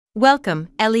Welcome,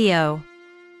 LEO.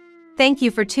 Thank you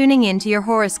for tuning in to your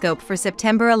horoscope for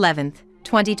September 11th,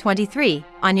 2023,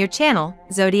 on your channel,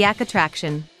 Zodiac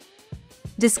Attraction.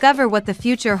 Discover what the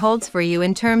future holds for you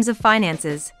in terms of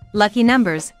finances, lucky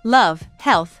numbers, love,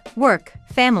 health, work,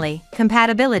 family,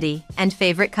 compatibility, and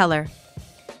favorite color.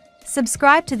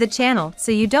 Subscribe to the channel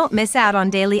so you don't miss out on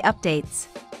daily updates.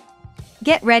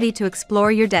 Get ready to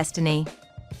explore your destiny.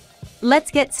 Let's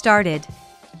get started.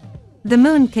 The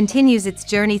moon continues its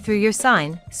journey through your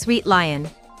sign, Sweet Lion,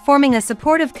 forming a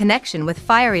supportive connection with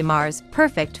fiery Mars,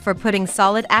 perfect for putting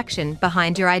solid action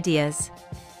behind your ideas.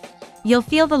 You'll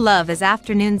feel the love as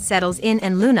afternoon settles in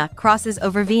and Luna crosses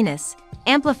over Venus,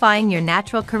 amplifying your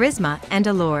natural charisma and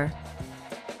allure.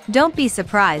 Don't be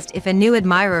surprised if a new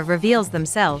admirer reveals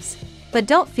themselves, but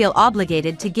don't feel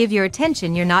obligated to give your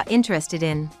attention you're not interested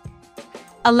in.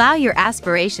 Allow your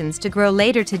aspirations to grow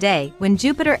later today when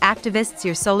Jupiter activates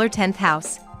your solar 10th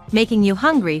house, making you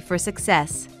hungry for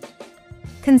success.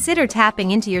 Consider tapping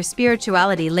into your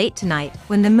spirituality late tonight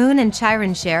when the moon and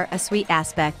Chiron share a sweet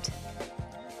aspect.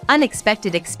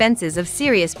 Unexpected expenses of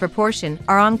serious proportion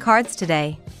are on cards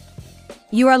today.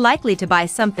 You are likely to buy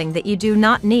something that you do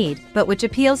not need but which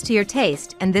appeals to your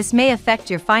taste, and this may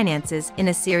affect your finances in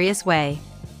a serious way.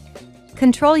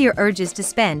 Control your urges to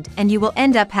spend and you will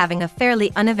end up having a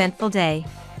fairly uneventful day.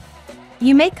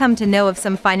 You may come to know of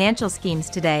some financial schemes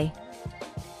today.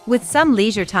 With some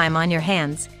leisure time on your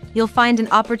hands, you'll find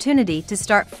an opportunity to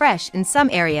start fresh in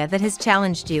some area that has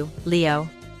challenged you, Leo.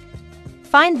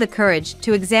 Find the courage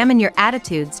to examine your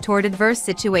attitudes toward adverse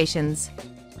situations.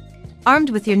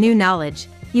 Armed with your new knowledge,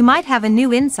 you might have a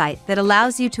new insight that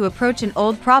allows you to approach an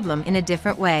old problem in a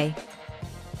different way.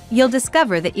 You'll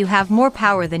discover that you have more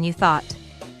power than you thought.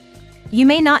 You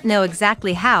may not know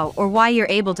exactly how or why you're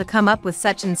able to come up with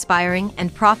such inspiring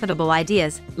and profitable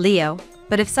ideas, Leo,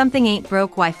 but if something ain't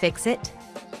broke, why fix it?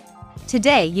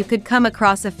 Today you could come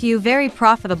across a few very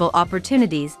profitable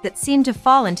opportunities that seem to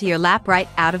fall into your lap right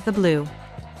out of the blue.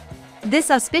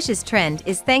 This auspicious trend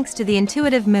is thanks to the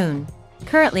intuitive moon,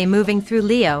 currently moving through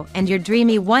Leo and your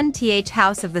dreamy 1th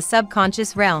house of the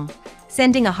subconscious realm,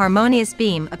 sending a harmonious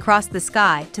beam across the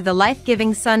sky to the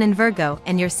life-giving sun in Virgo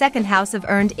and your 2nd house of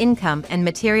earned income and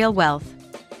material wealth.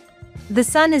 The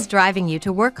sun is driving you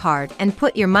to work hard and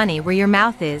put your money where your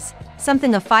mouth is,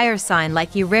 something a fire sign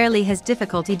like you rarely has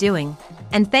difficulty doing,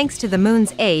 and thanks to the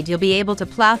moon's aid you'll be able to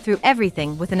plow through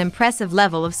everything with an impressive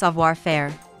level of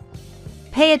savoir-faire.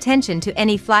 Pay attention to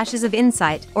any flashes of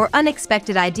insight or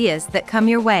unexpected ideas that come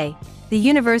your way. The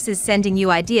universe is sending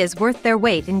you ideas worth their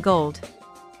weight in gold.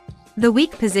 The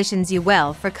week positions you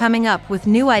well for coming up with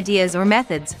new ideas or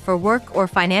methods for work or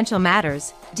financial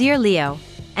matters, dear Leo,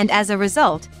 and as a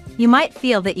result, you might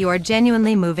feel that you are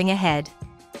genuinely moving ahead.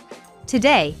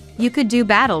 Today, you could do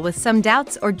battle with some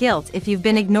doubts or guilt if you've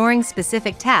been ignoring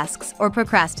specific tasks or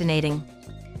procrastinating.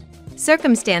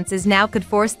 Circumstances now could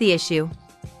force the issue.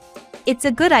 It's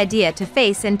a good idea to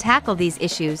face and tackle these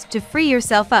issues to free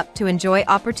yourself up to enjoy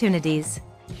opportunities.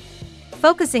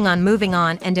 Focusing on moving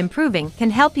on and improving can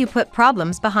help you put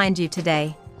problems behind you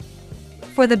today.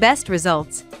 For the best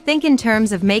results, think in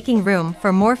terms of making room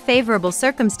for more favorable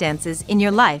circumstances in your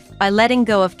life by letting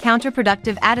go of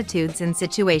counterproductive attitudes and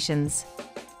situations.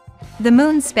 The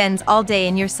moon spends all day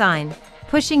in your sign,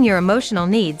 pushing your emotional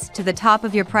needs to the top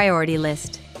of your priority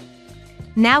list.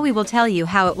 Now we will tell you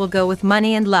how it will go with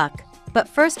money and luck, but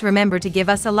first remember to give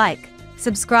us a like,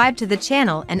 subscribe to the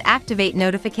channel and activate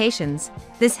notifications.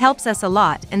 This helps us a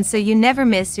lot and so you never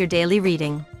miss your daily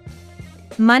reading.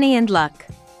 Money and luck.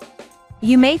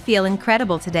 You may feel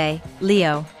incredible today,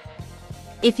 Leo.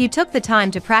 If you took the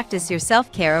time to practice your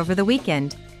self-care over the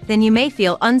weekend, then you may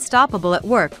feel unstoppable at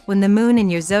work when the moon in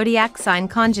your zodiac sign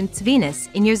conjuncts Venus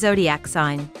in your zodiac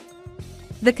sign.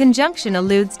 The conjunction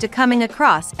alludes to coming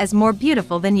across as more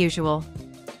beautiful than usual.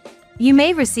 You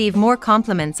may receive more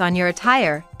compliments on your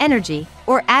attire, energy,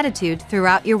 or attitude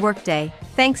throughout your workday,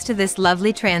 thanks to this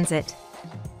lovely transit.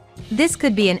 This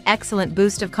could be an excellent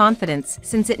boost of confidence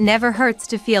since it never hurts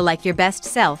to feel like your best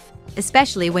self,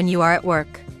 especially when you are at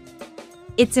work.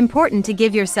 It's important to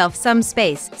give yourself some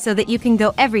space so that you can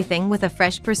go everything with a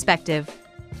fresh perspective.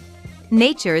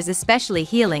 Nature is especially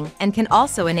healing and can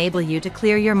also enable you to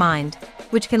clear your mind,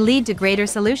 which can lead to greater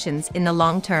solutions in the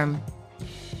long term.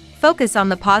 Focus on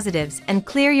the positives and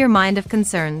clear your mind of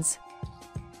concerns.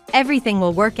 Everything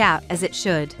will work out as it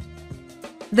should.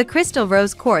 The crystal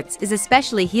rose quartz is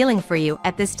especially healing for you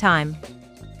at this time.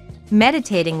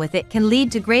 Meditating with it can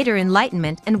lead to greater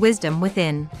enlightenment and wisdom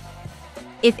within.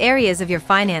 If areas of your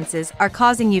finances are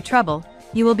causing you trouble,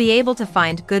 you will be able to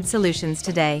find good solutions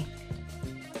today.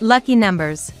 Lucky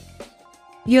numbers.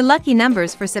 Your lucky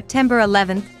numbers for September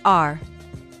 11th are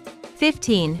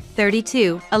 15,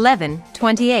 32, 11,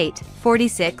 28,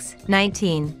 46,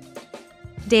 19.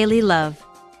 Daily love.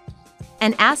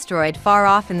 An asteroid far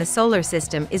off in the solar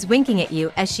system is winking at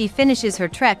you as she finishes her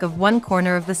trek of one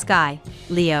corner of the sky,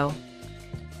 Leo.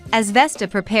 As Vesta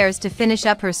prepares to finish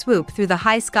up her swoop through the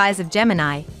high skies of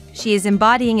Gemini, she is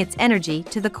embodying its energy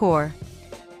to the core.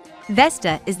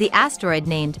 Vesta is the asteroid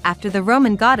named after the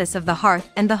Roman goddess of the hearth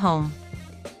and the home.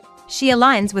 She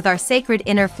aligns with our sacred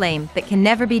inner flame that can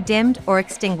never be dimmed or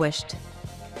extinguished.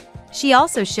 She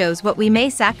also shows what we may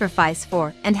sacrifice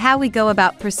for and how we go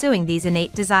about pursuing these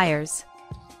innate desires.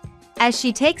 As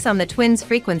she takes on the twins'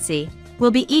 frequency,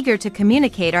 we'll be eager to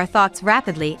communicate our thoughts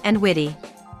rapidly and witty.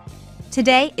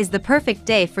 Today is the perfect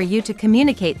day for you to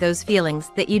communicate those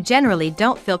feelings that you generally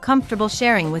don't feel comfortable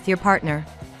sharing with your partner.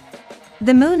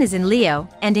 The moon is in Leo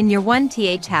and in your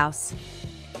 1th house.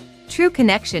 True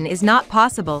connection is not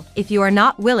possible if you are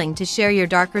not willing to share your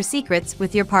darker secrets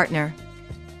with your partner.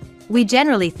 We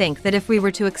generally think that if we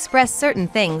were to express certain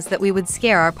things that we would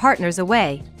scare our partners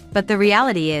away, but the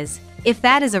reality is, if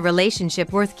that is a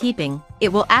relationship worth keeping,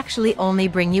 it will actually only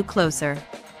bring you closer.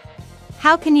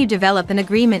 How can you develop an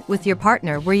agreement with your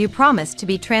partner where you promise to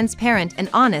be transparent and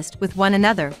honest with one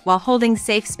another while holding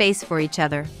safe space for each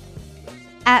other?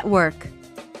 At work.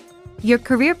 Your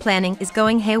career planning is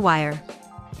going haywire.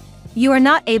 You are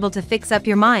not able to fix up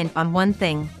your mind on one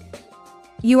thing.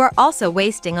 You are also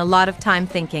wasting a lot of time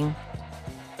thinking.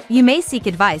 You may seek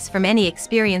advice from any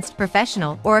experienced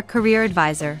professional or a career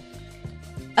advisor.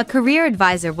 A career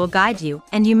advisor will guide you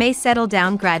and you may settle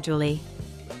down gradually.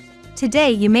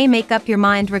 Today you may make up your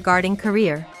mind regarding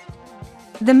career.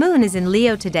 The moon is in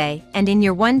Leo today and in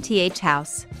your 1th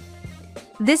house.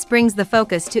 This brings the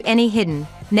focus to any hidden,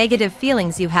 negative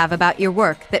feelings you have about your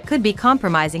work that could be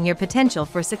compromising your potential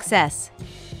for success.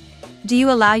 Do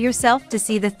you allow yourself to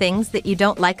see the things that you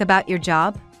don't like about your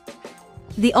job?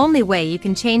 The only way you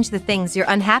can change the things you're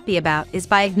unhappy about is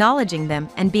by acknowledging them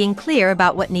and being clear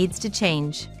about what needs to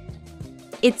change.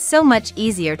 It's so much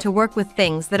easier to work with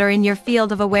things that are in your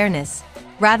field of awareness,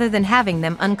 rather than having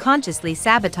them unconsciously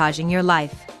sabotaging your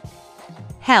life.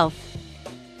 Health.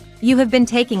 You have been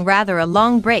taking rather a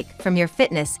long break from your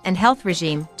fitness and health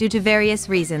regime due to various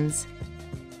reasons.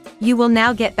 You will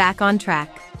now get back on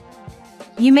track.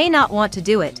 You may not want to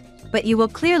do it, but you will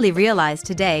clearly realize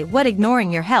today what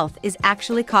ignoring your health is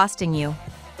actually costing you.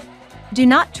 Do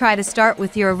not try to start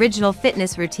with your original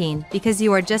fitness routine because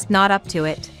you are just not up to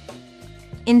it.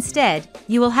 Instead,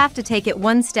 you will have to take it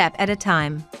one step at a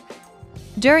time.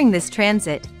 During this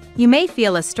transit, you may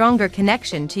feel a stronger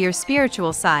connection to your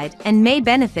spiritual side and may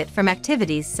benefit from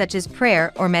activities such as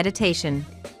prayer or meditation.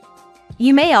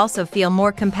 You may also feel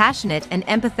more compassionate and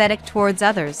empathetic towards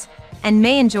others, and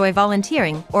may enjoy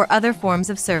volunteering or other forms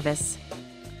of service.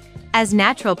 As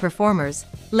natural performers,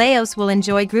 Leos will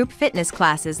enjoy group fitness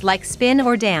classes like spin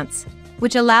or dance,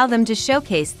 which allow them to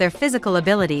showcase their physical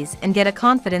abilities and get a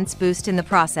confidence boost in the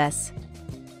process.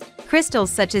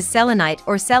 Crystals such as selenite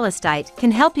or celestite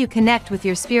can help you connect with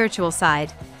your spiritual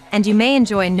side, and you may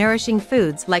enjoy nourishing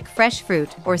foods like fresh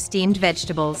fruit or steamed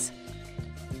vegetables.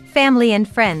 Family and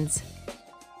friends.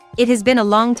 It has been a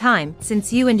long time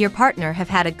since you and your partner have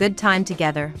had a good time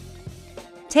together.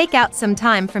 Take out some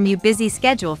time from your busy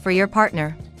schedule for your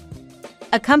partner.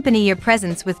 Accompany your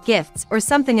presence with gifts or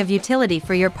something of utility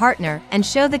for your partner and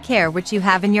show the care which you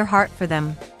have in your heart for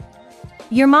them.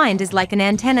 Your mind is like an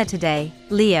antenna today,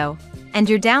 Leo, and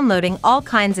you're downloading all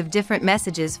kinds of different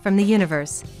messages from the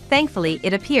universe. Thankfully,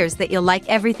 it appears that you'll like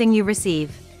everything you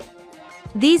receive.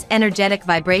 These energetic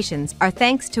vibrations are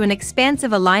thanks to an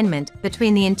expansive alignment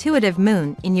between the intuitive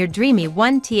moon in your dreamy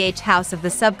 1th house of the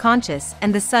subconscious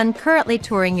and the sun currently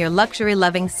touring your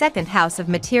luxury-loving 2nd house of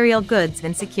material goods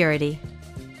and security.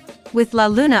 With La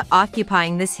Luna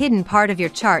occupying this hidden part of your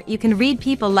chart, you can read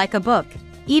people like a book,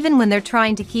 even when they're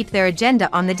trying to keep their agenda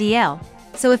on the DL.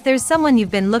 So if there's someone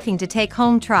you've been looking to take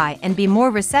home, try and be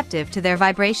more receptive to their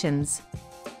vibrations.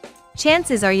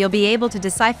 Chances are you'll be able to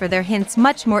decipher their hints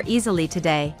much more easily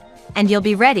today, and you'll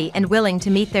be ready and willing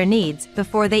to meet their needs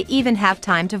before they even have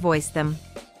time to voice them.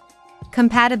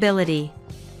 Compatibility.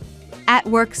 At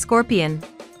work, Scorpion.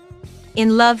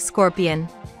 In love, Scorpion.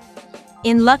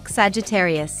 In luck,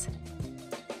 Sagittarius.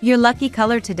 Your lucky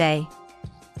color today: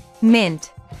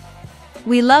 mint.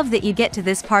 We love that you get to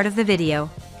this part of the video.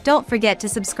 Don't forget to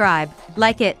subscribe,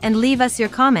 like it, and leave us your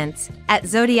comments. At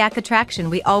Zodiac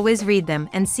Attraction, we always read them,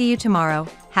 and see you tomorrow.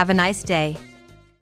 Have a nice day.